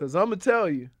 Cause I'm gonna tell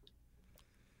you,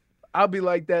 I'll be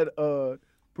like that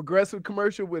Progressive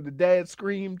commercial where the dad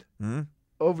screamed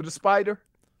over the spider.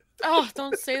 Oh,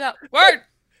 don't say that word.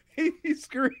 He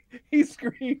screamed. He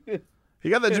screamed. You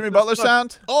got that Jimmy Butler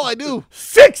sound? Oh, I do.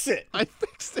 Fix it. I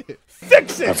fixed it.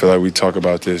 Fix I it. feel like we talk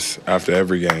about this after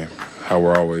every game, how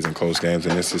we're always in close games,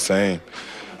 and it's the same.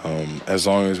 As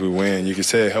long as we win, you can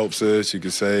say it helps us. You can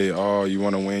say, oh, you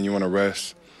want to win, you want to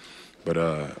rest.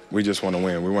 But we just want to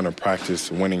win. We want to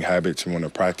practice winning habits. We want to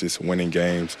practice winning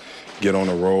games, get on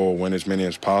a roll, win as many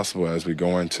as possible as we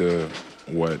go into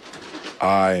what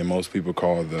I and most people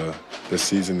call the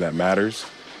season that matters.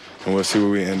 and we'll see where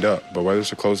we end up. But whether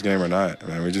it's a close game or not,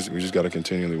 man, we just got to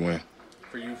continually win.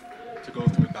 For you to go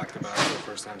through it back-to-back for the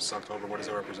first time since October, what does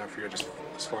it represent for you just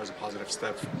as far as a positive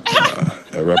step?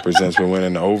 It represents we went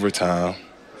into overtime.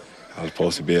 I was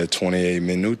supposed to be at 28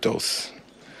 minutos,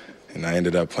 and I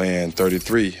ended up playing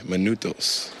 33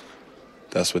 minutos.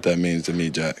 That's what that means to me,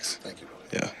 Jax. Thank you.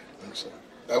 Yeah.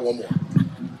 One more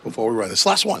before we write this.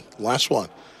 Last one.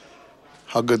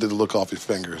 How good did it look off your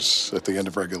fingers at the end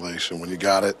of regulation when you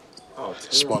got it? Oh,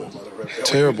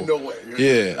 terrible. No way.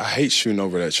 Yeah, I hate shooting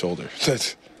over that shoulder.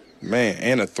 Man,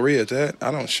 and a 3 at that.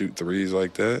 I don't shoot threes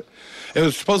like that. It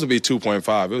was supposed to be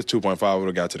 2.5. It was 2.5. I would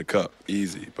have got to the cup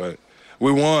easy, but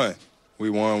we won. We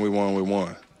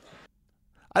won.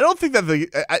 I don't think that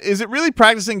is it really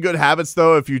practicing good habits,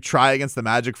 though, if you try against the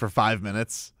Magic for 5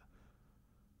 minutes?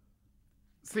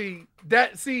 See,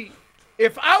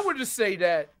 if I were to say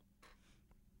that,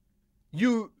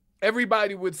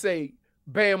 everybody would say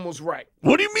Bam was right.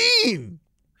 What do you mean?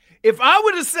 If I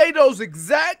were to say those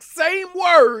exact same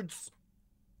words,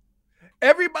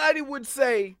 everybody would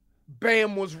say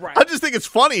Bam was right. I just think it's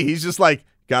funny. He's just like,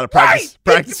 gotta practice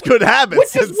good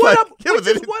habits. Which is what I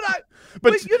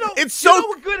But you know, it's so. You know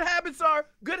what good habits are?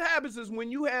 Good habits is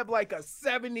when you have like a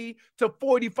 70 to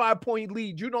 45 point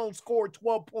lead. You don't score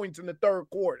 12 points in the third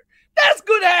quarter. That's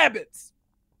good habits.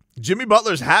 Jimmy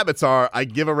Butler's habits are: I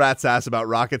give a rat's ass about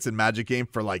Rockets and Magic game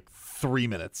for like 3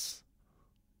 minutes.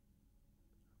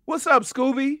 What's up,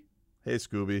 Scooby? Hey,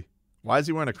 Scooby. Why is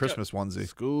he wearing a Christmas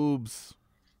onesie? Scoobs.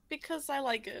 Because I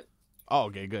like it. Oh,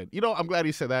 okay, good. You know, I'm glad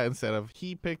he said that instead of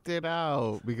he picked it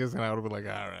out, because then I would have been like,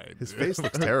 all right. His face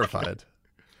looks terrified.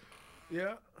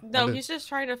 Yeah. No, he's just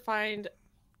trying to find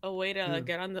a way to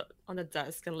get on the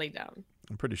desk and lay down.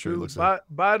 I'm pretty sure he looks.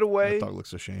 By the way, that dog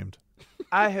looks ashamed.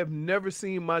 I have never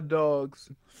seen my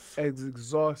dogs as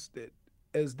exhausted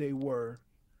as they were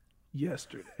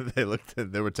yesterday.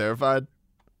 They were terrified.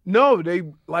 No, they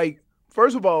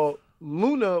first of all,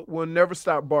 Luna will never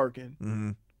stop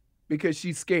barking because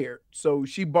she's scared, so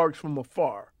she barks from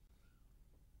afar.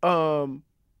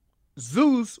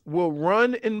 Zeus will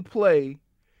run and play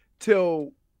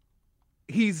till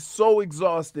he's so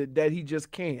exhausted that he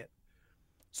just can't.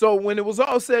 So when it was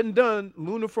all said and done,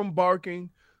 Luna from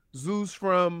barking, Zeus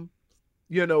from,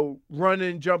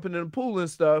 running, jumping in the pool and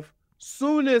stuff,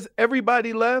 soon as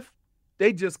everybody left,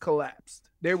 they just collapsed.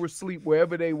 They were asleep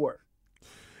wherever they were.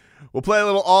 We'll play a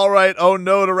little All Right, Oh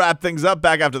No to wrap things up.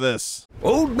 Back after this.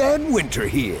 Old Man Winter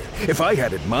here. If I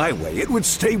had it my way, it would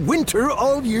stay winter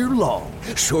all year long.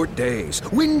 Short days,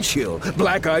 wind chill,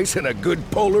 black ice, and a good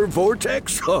polar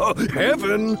vortex. Oh,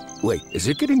 heaven. Wait, is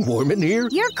it getting warm in here?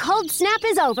 Your cold snap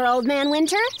is over, Old Man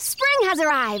Winter. Spring has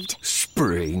arrived.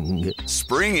 Spring.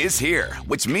 Spring is here,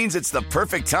 which means it's the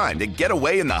perfect time to get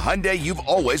away in the Hyundai you've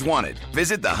always wanted.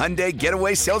 Visit the Hyundai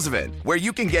Getaway Sales Event, where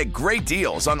you can get great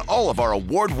deals on all of our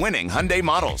award-winning Hyundai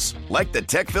models, like the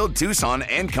tech-filled Tucson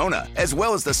and Kona, as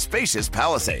well as the spacious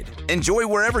Palisade. Enjoy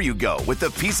wherever you go with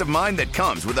the peace of mind that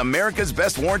comes with America's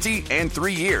best warranty and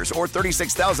 3 years or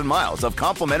 36,000 miles of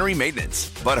complimentary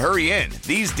maintenance. But hurry in,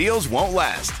 these deals won't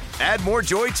last. Add more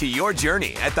joy to your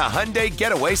journey at the Hyundai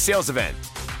Getaway Sales Event.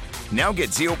 Now get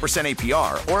 0%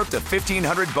 APR or up to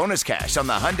 $1,500 bonus cash on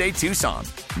the Hyundai Tucson.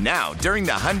 Now, during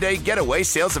the Hyundai Getaway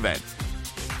Sales Event.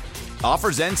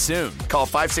 Offers end soon. Call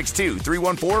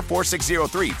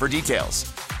 562-314-4603 for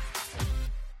details.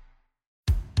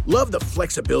 Love the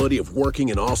flexibility of working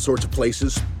in all sorts of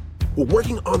places? Well,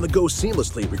 working on the go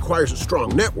seamlessly requires a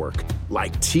strong network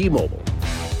like T-Mobile.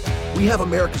 We have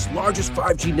America's largest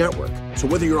 5G network, so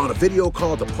whether you're on a video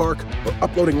call at the park or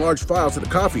uploading large files at the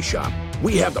coffee shop,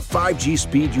 we have the 5G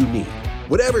speed you need.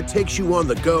 Whatever takes you on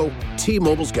the go,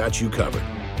 T-Mobile's got you covered.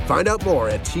 Find out more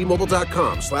at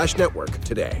T-Mobile.com/network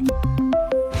today.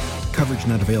 Coverage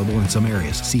not available in some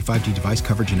areas. See 5G device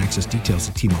coverage and access details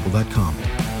at T-Mobile.com.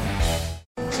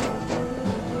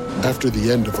 After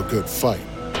the end of a good fight,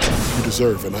 you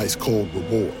deserve an ice-cold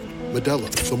reward. Modelo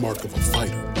is the mark of a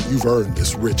fighter. You've earned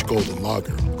this rich golden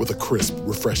lager with a crisp,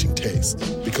 refreshing taste.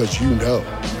 Because you know,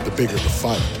 the bigger the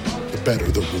fight, the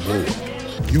better the reward.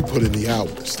 You put in the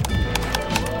hours,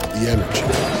 the energy,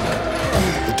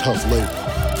 the tough labor.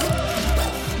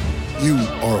 You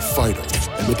are a fighter,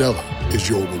 and Modelo is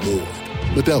your reward.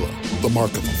 Modelo, the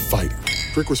mark of a fighter.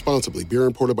 Drink responsibly. Beer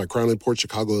imported by Crown Imports,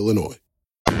 Chicago, Illinois.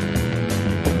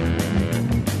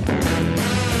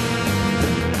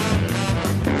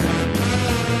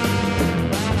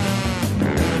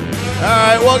 All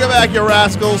right, welcome back, you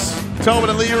rascals.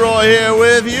 Tobin and Leroy here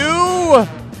with you.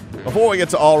 Before we get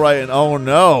to All Right and Oh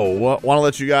No, want to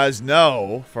let you guys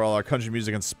know, for all our country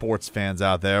music and sports fans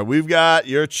out there, we've got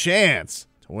your chance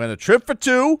to win a trip for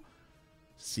two,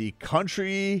 See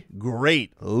country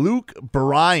great Luke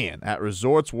Bryan at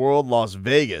Resorts World Las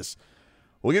Vegas.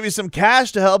 We'll give you some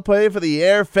cash to help pay for the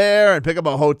airfare and pick up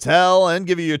a hotel and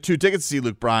give you your 2 tickets to see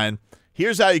Luke Bryan.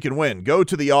 Here's how you can win. Go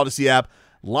to the Odyssey app,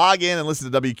 log in and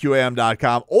listen to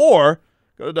WQAM.com, or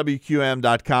go to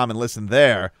WQAM.com and listen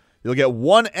there. You'll get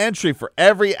 1 entry for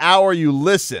every hour you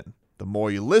listen. The more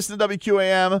you listen to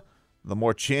WQAM, the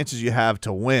more chances you have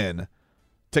to win.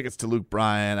 Tickets to Luke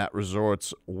Bryan at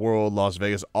Resorts World Las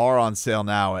Vegas are on sale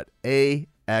now at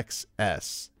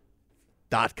AXS.com.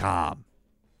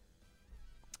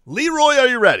 Leroy, are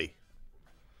you ready?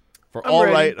 For I'm all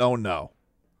ready. right, oh no.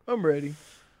 I'm ready.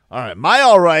 All right, my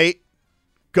all right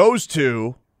goes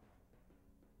to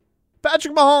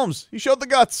Patrick Mahomes. He showed the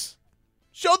guts.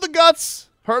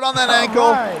 Hurt on that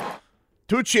ankle. Right.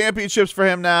 2 championships for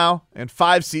him now and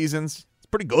 5 seasons. It's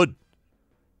pretty good.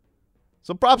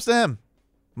 So props to him.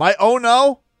 My oh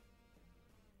no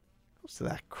goes to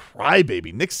that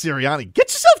crybaby, Nick Sirianni. Get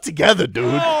yourself together, dude.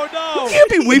 Oh, no. You can't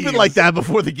be weeping like that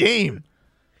before the game.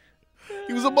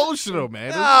 He was emotional, man.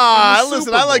 It Ah, was listen,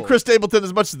 Super I like Bowl. Chris Stapleton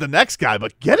as much as the next guy,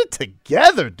 but get it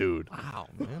together, dude. Wow,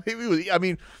 man. I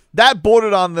mean, that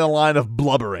bordered on the line of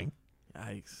blubbering.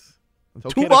 Yikes. Too It's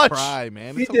okay to much. cry,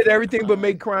 man. He It's did okay to everything but cry.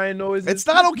 make crying noises. It's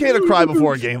not okay to cry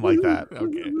before a game like that.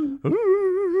 Okay.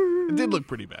 It did look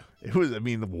pretty bad. It was, I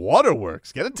mean, the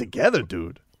waterworks. Get it together,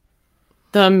 dude.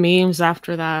 The memes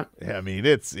after that. Yeah, I mean,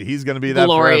 he's going to be that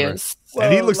Glorious. forever.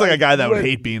 And he Well, looks like a guy that would listen,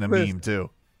 hate being a meme, too.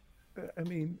 I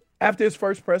mean, after his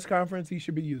first press conference, he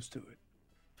should be used to it.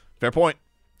 Fair point.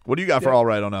 What do you got for Yeah. all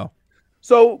right, oh no?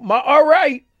 So my all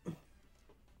right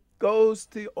goes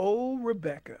to old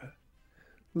Rebecca,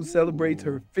 who celebrates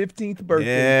her 15th birthday.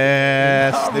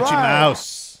 Yeah, All Snitchy right.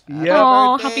 Mouse. Yep.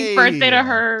 Oh, happy birthday to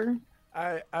her.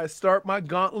 I start my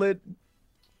gauntlet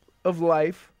of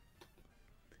life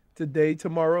today,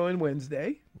 tomorrow, and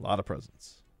Wednesday. A lot of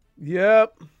presents.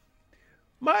 Yep.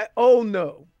 My oh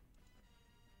no.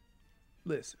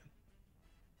 Listen.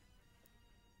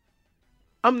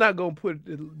 I'm not going to put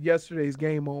yesterday's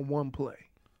game on one play.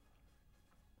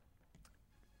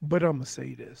 But I'm going to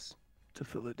say this to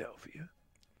Philadelphia.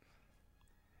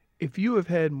 If you have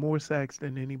had more sacks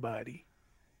than anybody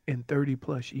in 30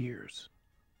 plus years,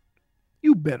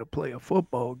 you better play a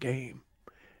football game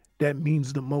that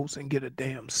means the most and get a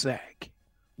damn sack.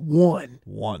 One,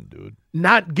 dude.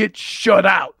 not get shut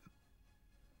out.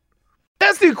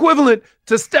 That's the equivalent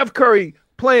to Steph Curry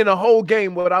playing a whole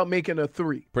game without making a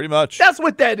 3. Pretty much. That's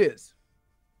what that is.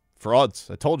 Frauds.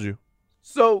 I told you.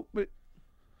 So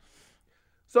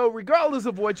regardless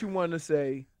of what you want to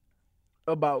say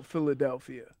about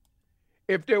Philadelphia,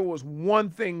 if there was one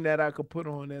thing that I could put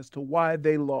on as to why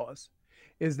they lost,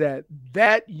 is that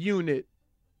unit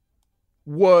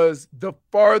was the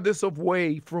farthest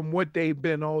away from what they've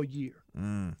been all year.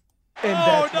 And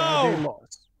that's why they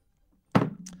lost.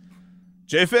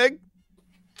 J-Fig?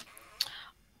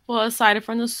 Well, aside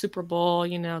from the Super Bowl,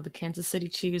 the Kansas City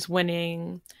Chiefs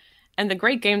winning and the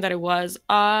great game that it was,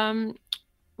 Rihanna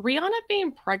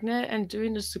being pregnant and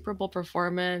doing the Super Bowl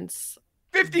performance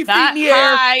 50 that feet in the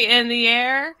air. high in the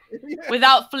air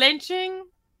without flinching,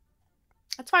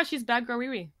 that's why she's Bad Girl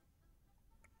Riri.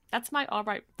 That's my all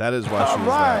right. That is why she was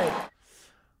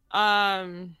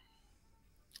that.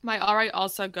 My all right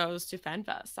also goes to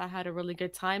FanFest. I had a really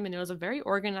good time, and it was a very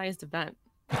organized event.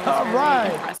 I was All very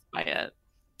right. impressed by it.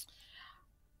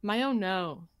 My oh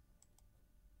no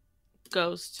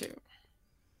goes to.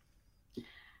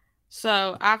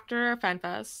 So after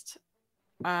FanFest,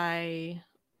 I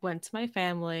went to my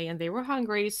family, and they were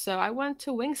hungry, so I went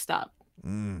to Wingstop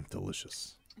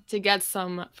Delicious. to get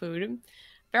some food.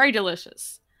 Very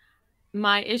delicious.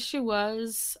 My issue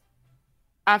was,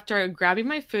 after grabbing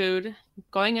my food,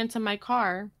 going into my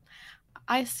car,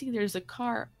 I see there's a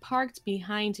car parked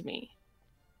behind me,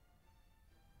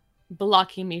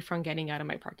 blocking me from getting out of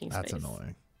my parking space. That's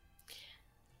annoying.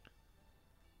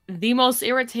 The most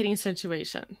irritating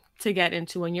situation to get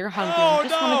into when you're hungry. You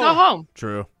just want to go home.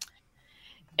 True.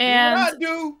 And What I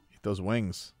do? Eat those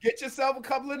wings. Get yourself a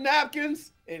couple of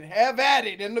napkins and have at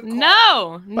it in the car.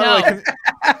 No. By the way,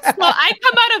 So I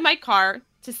come out of my car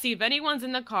to see if anyone's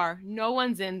in the car. No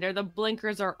one's in there. The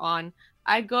blinkers are on.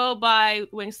 I go by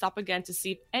Wingstop again to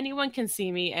see if anyone can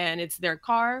see me, and it's their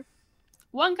car.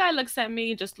 One guy looks at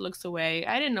me, just looks away.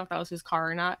 I didn't know if that was his car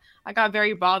or not. I got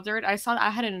very bothered. I saw I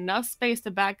had enough space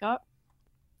to back up.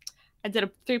 I did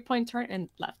a 3-point turn and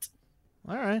left.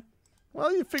 All right.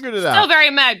 Well, you figured it Still out.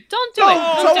 very mad. Don't do So, it.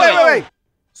 Don't so do wait, it. wait, wait.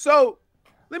 So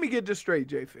let me get this straight,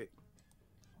 J-Fig.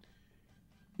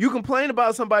 You complain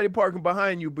about somebody parking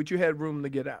behind you, but you had room to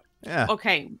get out. Yeah.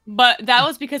 Okay, but that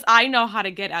was because I know how to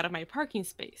get out of my parking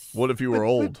space. What if you were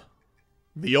old?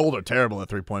 The old are terrible at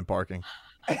 3-point parking.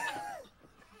 Dude, I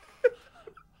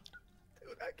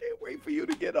can't wait for you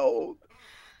to get old.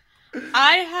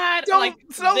 I had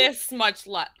this much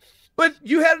left. But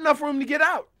you had enough room to get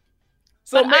out.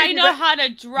 So but I know how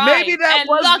to drive. Maybe that and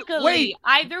was luckily,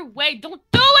 either way, don't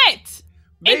do it.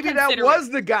 Maybe that was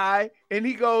the guy, and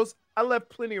he goes, I left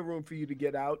plenty of room for you to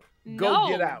get out. Go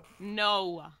get out.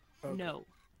 No. Okay. No.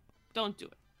 Don't do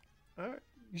it. All right.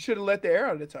 You should have let the air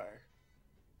out of the tire.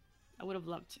 I would have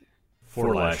loved to.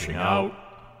 For lashing out.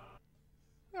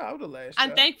 Yeah, I would have lashed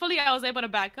And out. thankfully, I was able to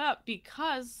back up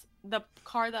because the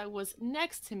car that was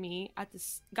next to me at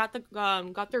this got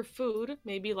their food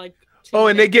maybe like 2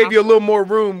 and they minutes gave you a after. little more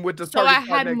room with the So I parking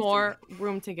spot had next more to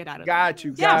room to get out of. Got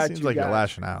you. Yeah. Seems like you're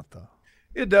lashing out, though.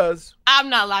 It does. I'm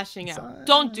not lashing out.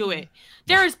 Don't do it.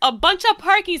 There's a bunch of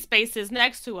parking spaces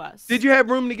next to us. Did you have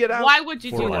room to get out? Why would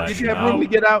you do that? Did you have room to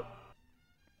get out?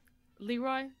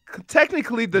 Leroy?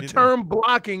 Technically, the term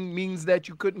blocking means that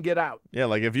you couldn't get out. Yeah,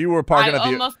 like if you were parking I at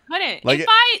the almost couldn't. like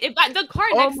If the car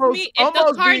next to me, if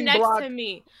the car next to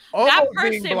me,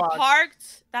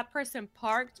 that person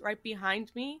parked right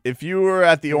behind me. if you were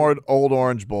at the old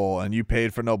Orange Bowl and you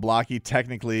paid for no blocky,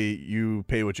 technically you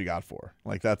paid what you got for.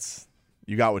 Like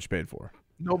you got what you paid for.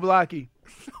 No blocky.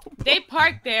 They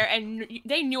parked there and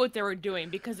they knew what they were doing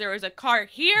because there was a car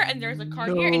here and there's a car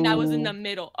here and that was in the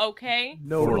middle. Okay.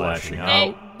 No lashing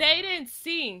out. They didn't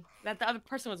see that the other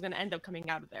person was going to end up coming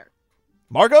out of there.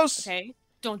 Marcos? Okay.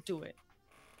 Don't do it.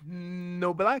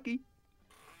 No blocky.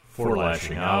 For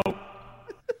lashing out.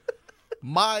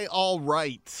 My all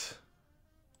right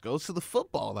goes to the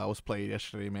football that was played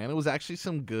yesterday, man. It was actually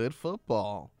some good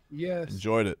football. Yes.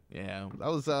 Enjoyed it. Yeah, that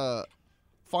was a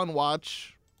fun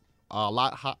watch. A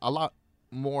lot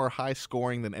more high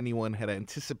scoring than anyone had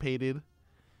anticipated.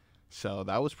 So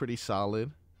that was pretty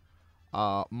solid.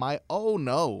 My oh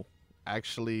no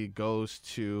actually goes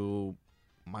to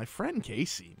my friend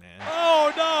Casey, man.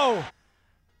 Oh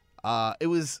no. It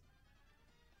was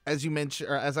as you mentioned,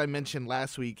 or as I mentioned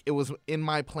last week, it was in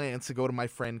my plans to go to my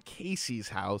friend Casey's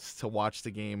house to watch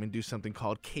the game and do something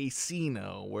called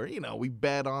Casino, where, we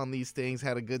bet on these things,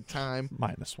 had a good time.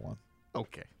 -1.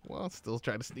 Okay. Well, still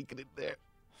trying to sneak it in there.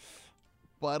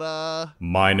 But,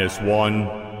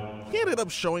 -1. he ended up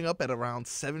showing up at around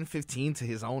 7:15 to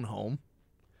his own home.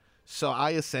 So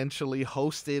I essentially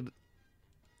hosted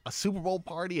a Super Bowl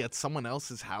party at someone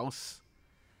else's house.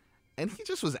 And he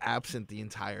just was absent the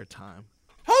entire time.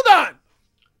 Hold on.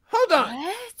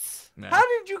 What? Yeah. How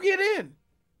did you get in?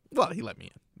 Well, he let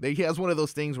me in. He has one of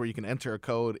those things where you can enter a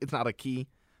code. It's not a key.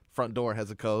 Front door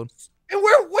has a code. And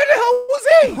where the hell was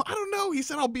he? I don't know. He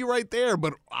said, I'll be right there,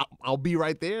 but I'll be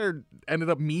right there. Ended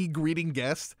up me greeting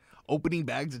guests, opening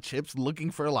bags of chips, looking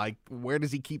for, where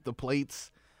does he keep the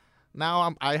plates?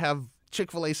 Now I have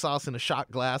Chick-fil-A sauce in a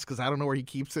shot glass because I don't know where he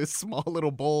keeps his small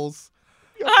little bowls.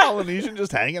 Polynesian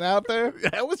just hanging out there?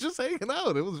 Yeah, I was just hanging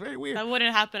out. It was very weird. That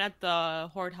wouldn't happen at the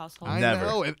Horde household. I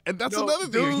know, and that's another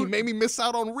thing. He made me miss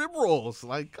out on rib rolls.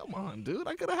 Come on, dude.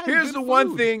 I could have had Here's good the food.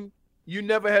 one thing you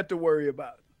never have to worry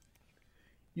about.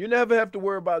 You never have to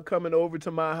worry about coming over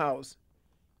to my house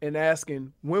and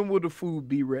asking, when will the food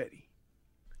be ready?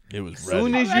 It was ready.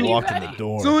 Soon as you walked in the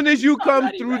door. Soon as you come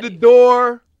through the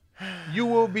door, you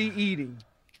will be eating.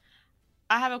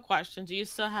 I have a question. Do you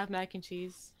still have mac and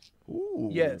cheese? Ooh.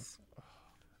 Yes.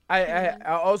 I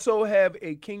also have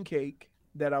a king cake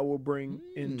that I will bring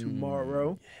in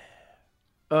tomorrow.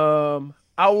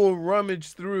 I will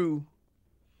rummage through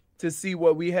to see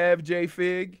what we have,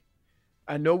 J-Fig.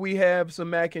 I know we have some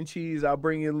mac and cheese. I'll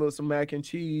bring in some mac and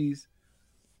cheese.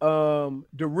 The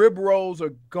rib rolls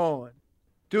are gone.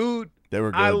 Dude, they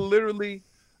were good.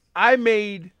 I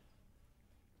made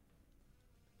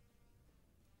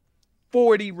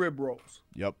 40 rib rolls.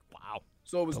 Yep. Wow.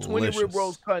 So it was Delicious. 20 rib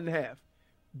rolls cut in half.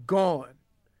 Gone.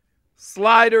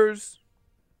 Sliders.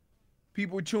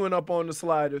 People chewing up on the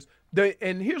sliders.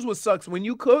 And here's what sucks. When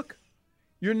you cook,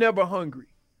 you're never hungry.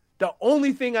 The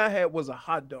only thing I had was a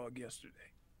hot dog yesterday.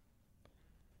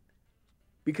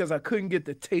 Because I couldn't get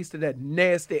the taste of that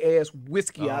nasty-ass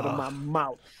whiskey out of my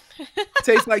mouth.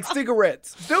 Tastes like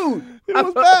cigarettes. Dude. It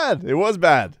was bad. It was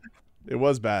bad. It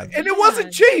was bad. And it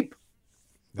wasn't cheap.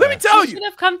 Let me tell you. You should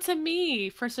have come to me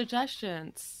for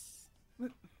suggestions.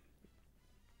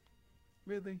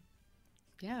 Really?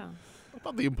 Yeah. I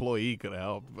thought the employee could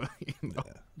help.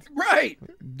 Right.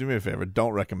 Do me a favor.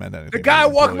 Don't recommend anything. The guy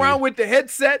walking around with the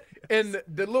headset and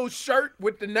the little shirt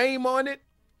with the name on it.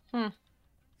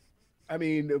 I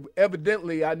mean,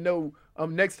 evidently, I know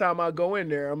next time I go in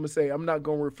there, I'm going to say I'm not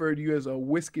going to refer to you as a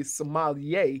whiskey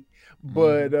sommelier,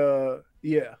 but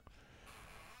yeah.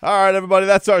 All right, everybody,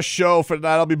 that's our show for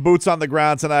tonight. I'll be boots on the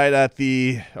ground tonight at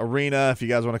the arena. If you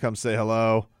guys want to come say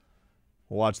hello,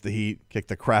 we'll watch the Heat kick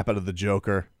the crap out of the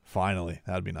Joker. Finally,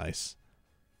 that'd be nice.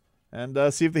 And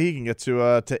see if the Heat can get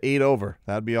to 8 over.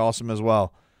 That'd be awesome as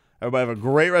well. Everybody have a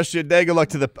great rest of your day. Good luck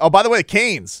to the – oh, by the way, the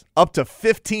Canes up to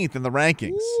 15th in the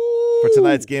rankings for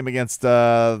tonight's game against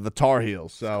the Tar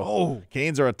Heels. So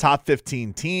Canes are a top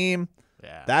 15 team.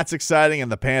 Yeah. That's exciting.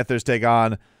 And the Panthers take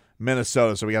on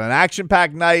Minnesota. So we got an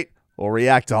action-packed night. We'll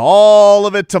react to all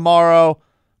of it tomorrow.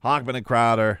 Hochman and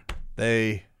Crowder,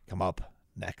 they come up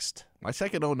next. My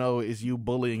second oh-no is you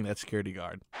bullying that security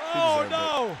guard. Oh,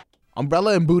 no.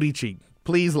 Umbrella and booty cheek.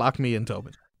 Please lock me in,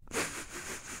 Tobin.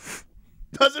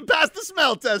 Doesn't pass the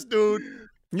smell test, dude.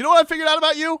 You know what I figured out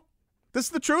about you? This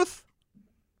is the truth.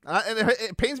 And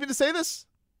it pains me to say this.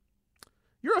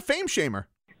 You're a fame shamer.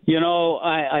 You know,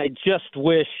 I just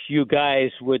wish you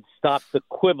guys would stop the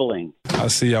quibbling. I'll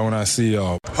see y'all when I see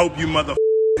y'all. Hope you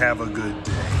have a good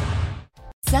day.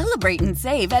 Celebrate and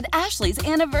save at Ashley's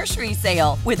Anniversary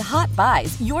Sale. With Hot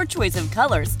Buys, your choice of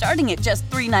colors starting at just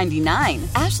 $3.99.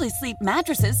 Ashley Sleep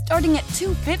mattresses starting at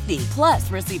 $2.50. Plus,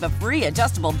 receive a free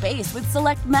adjustable base with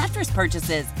select mattress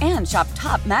purchases. And shop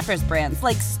top mattress brands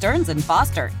like Stearns &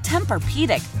 Foster,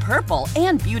 Tempur-Pedic, Purple,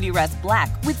 and Beautyrest Black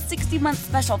with 60-month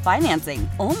special financing.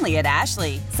 Only at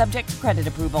Ashley. Subject to credit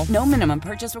approval. No minimum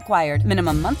purchase required.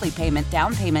 Minimum monthly payment,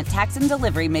 down payment, tax, and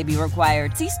delivery may be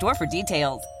required. See store for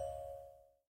details.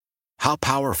 How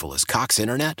powerful is Cox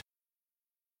Internet?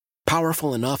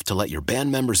 Powerful enough to let your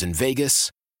band members in Vegas,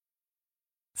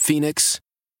 Phoenix,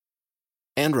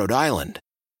 and Rhode Island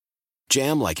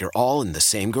jam like you're all in the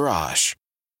same garage.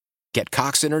 Get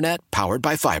Cox Internet powered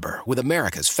by fiber with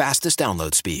America's fastest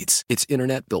download speeds. It's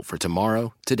internet built for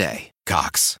tomorrow, today.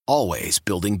 Cox, always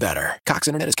building better. Cox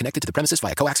Internet is connected to the premises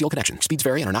via coaxial connection. Speeds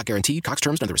vary and are not guaranteed. Cox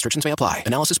terms and other restrictions may apply.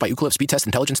 Analysis by Ookla of Speed Test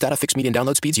Intelligence Data. Fixed median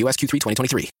download speeds. US Q3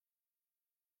 2023.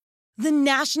 The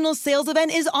national sales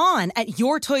event is on at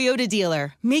your Toyota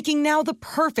dealer, making now the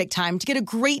perfect time to get a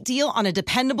great deal on a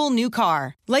dependable new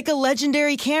car. Like a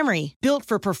legendary Camry, built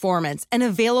for performance and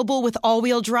available with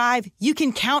all-wheel drive, you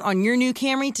can count on your new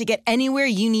Camry to get anywhere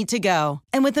you need to go.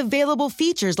 And with available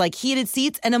features like heated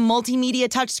seats and a multimedia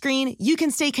touchscreen, you can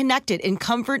stay connected in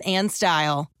comfort and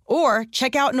style. Or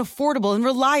check out an affordable and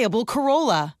reliable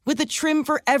Corolla with a trim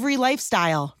for every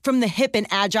lifestyle, from the hip and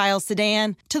agile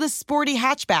sedan to the sporty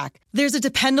hatchback. There's a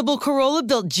dependable Corolla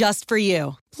built just for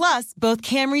you. Plus, both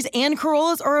Camrys and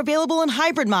Corollas are available in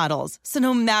hybrid models, so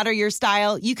no matter your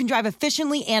style, you can drive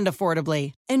efficiently and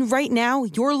affordably. And right now,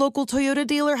 your local Toyota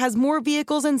dealer has more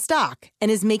vehicles in stock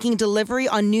and is making delivery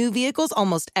on new vehicles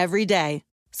almost every day.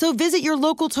 So visit your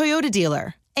local Toyota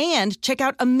dealer. And check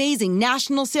out amazing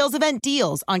national sales event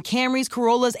deals on Camrys,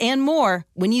 Corollas, and more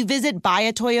when you visit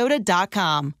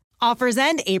buyatoyota.com. Offers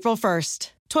end April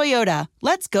 1st. Toyota,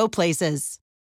 let's go places.